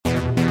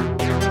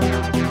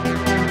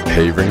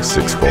Havering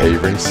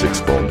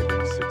sixfold.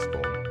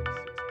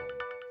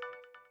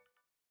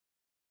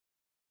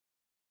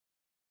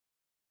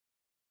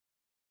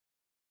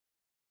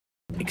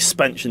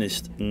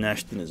 Expansionist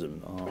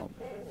nationalism, our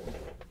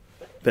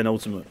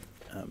penultimate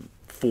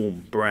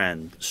form,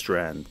 brand,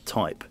 strand,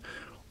 type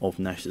of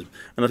nationalism.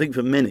 And I think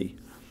for many,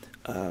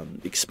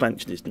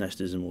 expansionist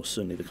nationalism, or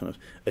certainly the kind of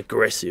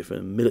aggressive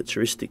and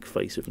militaristic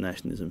face of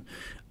nationalism,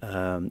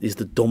 is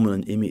the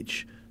dominant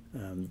image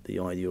the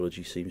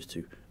ideology seems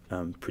to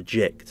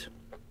project.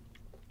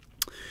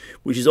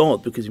 Which is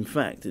odd, because in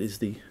fact it is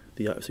the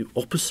absolute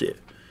opposite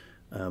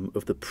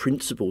of the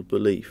principled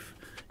belief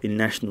in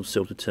national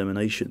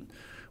self-determination,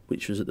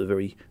 which was at the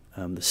very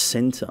the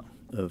centre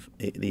of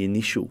the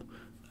initial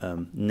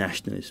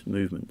nationalist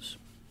movements.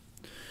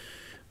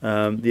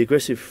 The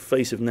aggressive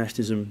face of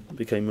nationalism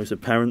became most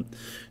apparent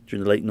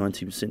during the late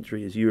 19th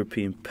century as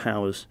European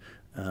powers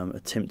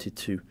attempted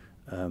to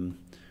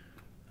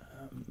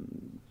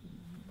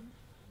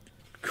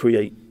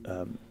create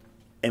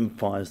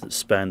empires that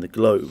spanned the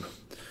globe.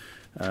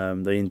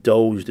 They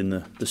indulged in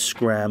the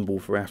scramble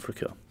for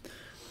Africa,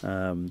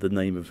 in the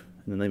name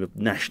of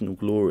national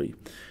glory,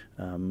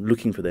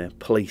 looking for their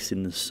place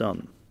in the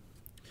sun.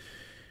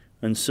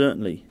 And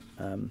certainly,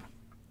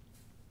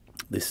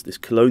 this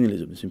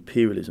colonialism, this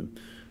imperialism,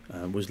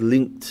 was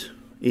linked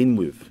in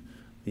with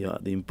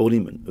the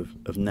embodiment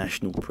of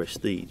national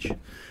prestige,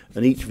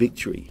 and each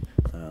victory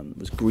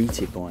was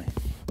greeted by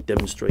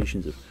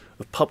demonstrations of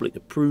public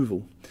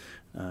approval.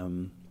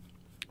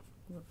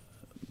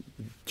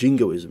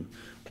 Jingoism,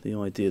 the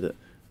idea that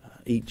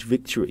each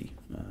victory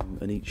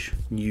and each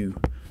new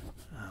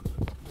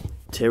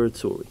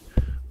territory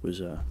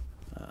was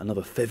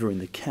another feather in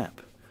the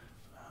cap,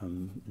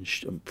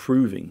 and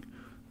proving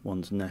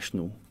one's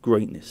national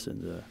greatness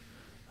and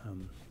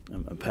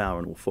power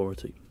and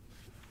authority.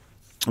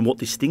 And what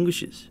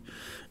distinguishes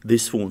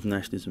this form of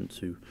nationalism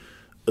to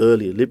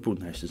earlier liberal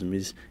nationalism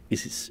is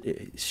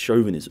its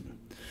chauvinism,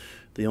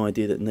 the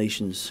idea that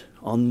nations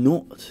are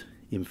not,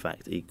 in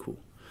fact, equal,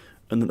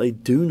 and that they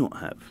do not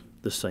have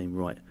the same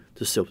right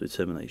to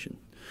self-determination.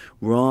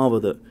 Rather,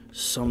 that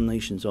some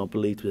nations are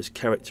believed to possess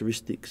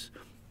characteristics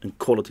and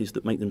qualities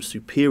that make them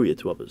superior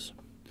to others.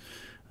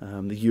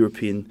 The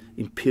European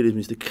imperialism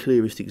is the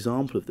clearest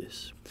example of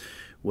this,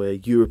 where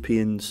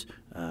Europeans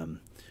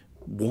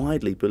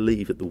widely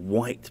believe that the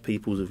white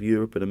peoples of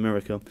Europe and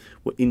America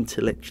were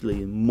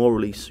intellectually and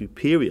morally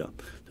superior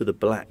to the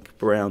black,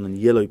 brown and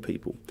yellow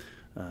people,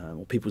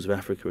 or peoples of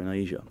Africa and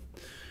Asia.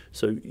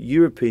 So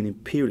European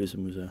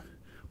imperialism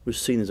was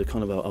seen as a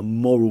kind of a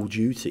moral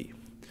duty,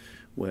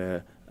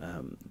 where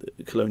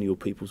the colonial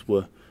peoples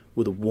were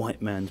the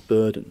white man's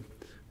burden,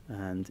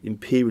 and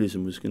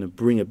imperialism was going to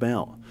bring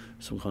about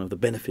some kind of the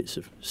benefits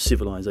of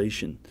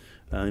civilization,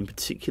 in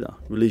particular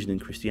religion and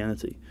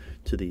Christianity,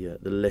 to the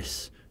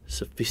less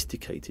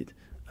sophisticated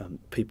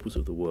peoples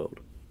of the world.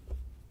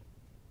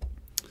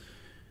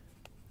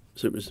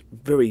 So it was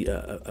very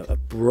a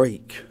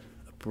break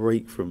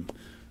from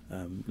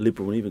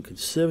liberal and even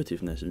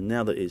conservative nationalism.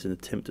 Now that it's an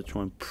attempt to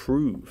try and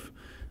prove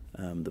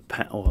the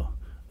power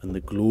and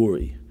the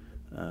glory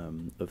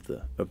of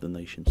the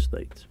nation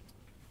state.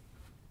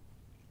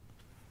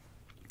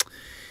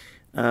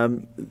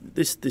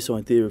 This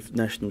idea of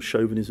national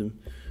chauvinism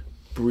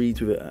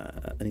breeds with it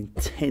an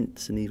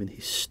intense and even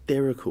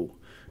hysterical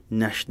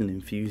national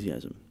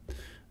enthusiasm.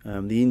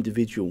 The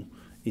individual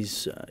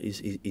is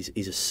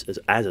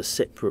as a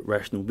separate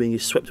rational being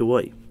is swept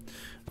away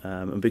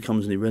and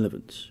becomes an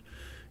irrelevance.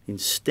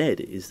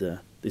 Instead, it is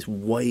this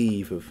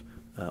wave of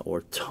or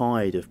a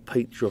tide of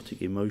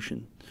patriotic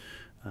emotion,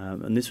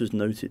 and this was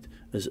noted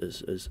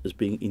as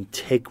being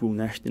integral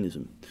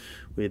nationalism,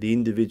 where the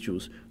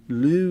individuals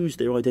lose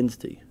their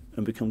identity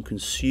and become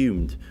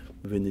consumed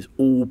within this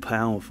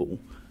all-powerful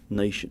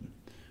nation.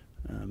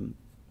 And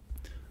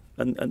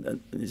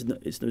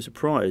it's no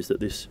surprise that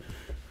this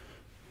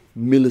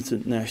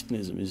militant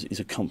nationalism is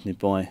accompanied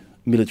by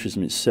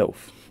militarism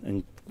itself,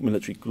 and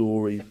military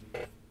glory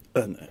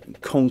and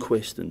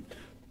conquest and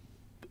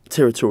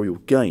territorial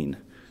gain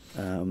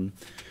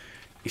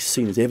is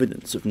seen as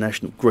evidence of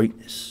national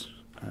greatness.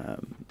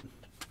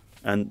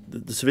 And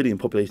the civilian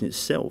population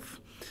itself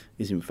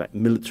is in fact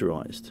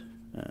militarized,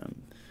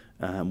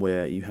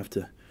 where you have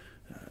to,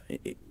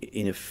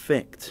 in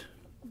effect,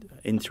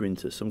 enter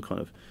into some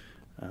kind of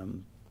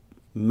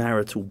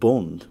marital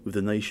bond with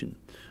the nation,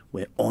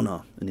 where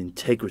honour and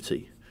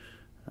integrity,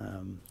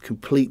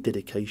 complete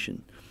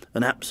dedication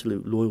and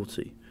absolute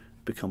loyalty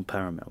become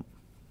paramount.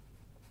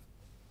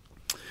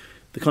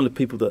 The kind of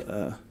people that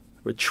are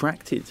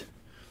attracted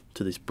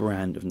to this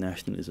brand of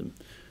nationalism,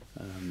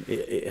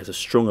 it has a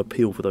strong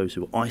appeal for those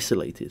who are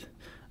isolated,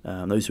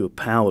 those who are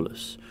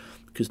powerless,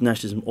 because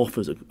nationalism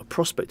offers a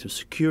prospect of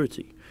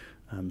security,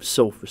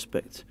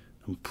 self-respect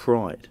and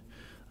pride.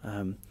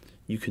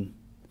 You can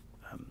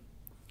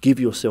give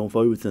yourself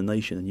over to the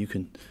nation, and you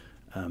can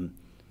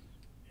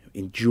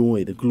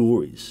enjoy the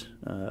glories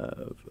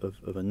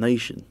of a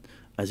nation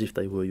as if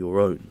they were your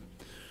own.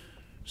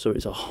 So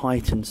it's a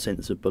heightened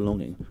sense of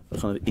belonging, a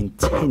kind of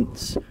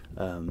intense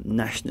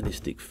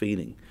nationalistic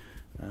feeling.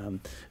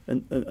 And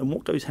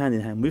what goes hand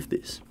in hand with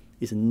this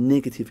is a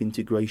negative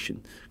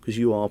integration, because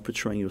you are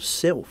portraying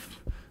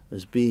yourself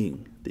as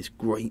being this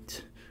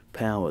great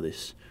power,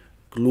 this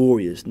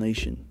glorious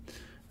nation.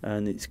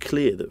 And it's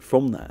clear that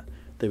from that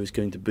there is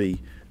going to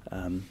be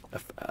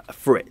a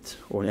threat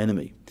or an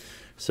enemy.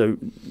 So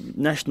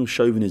national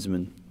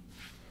chauvinism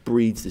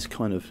breeds this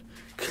kind of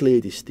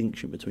clear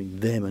distinction between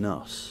them and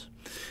us,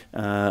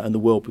 and the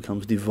world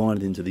becomes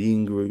divided into the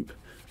in-group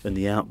and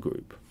the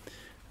out-group.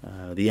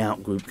 The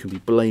out-group can be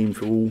blamed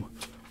for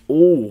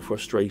all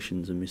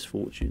frustrations and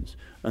misfortunes,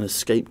 and a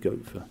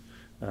scapegoat for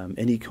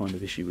any kind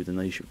of issue with the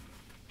nation.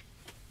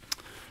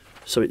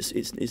 So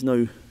it's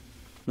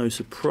no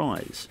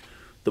surprise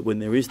that when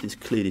there is this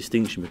clear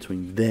distinction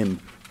between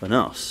them and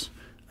us,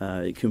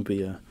 it can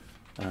be a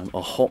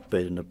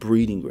hotbed and a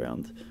breeding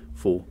ground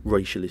for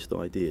racialist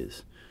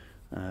ideas.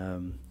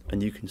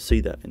 And you can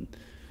see that in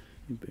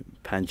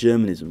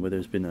pan-Germanism, where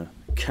there's been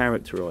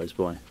characterised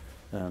by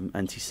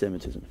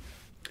anti-Semitism.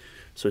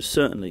 So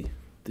certainly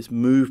this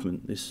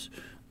movement, this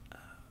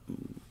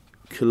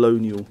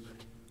colonial,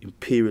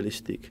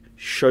 imperialistic,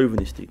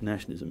 chauvinistic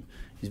nationalism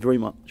is very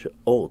much at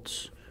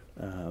odds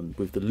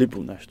with the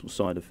liberal national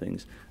side of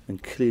things,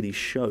 and clearly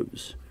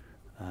shows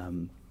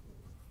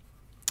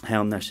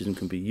how nationalism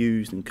can be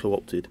used and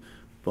co-opted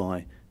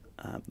by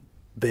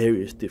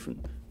various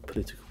different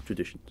political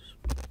traditions.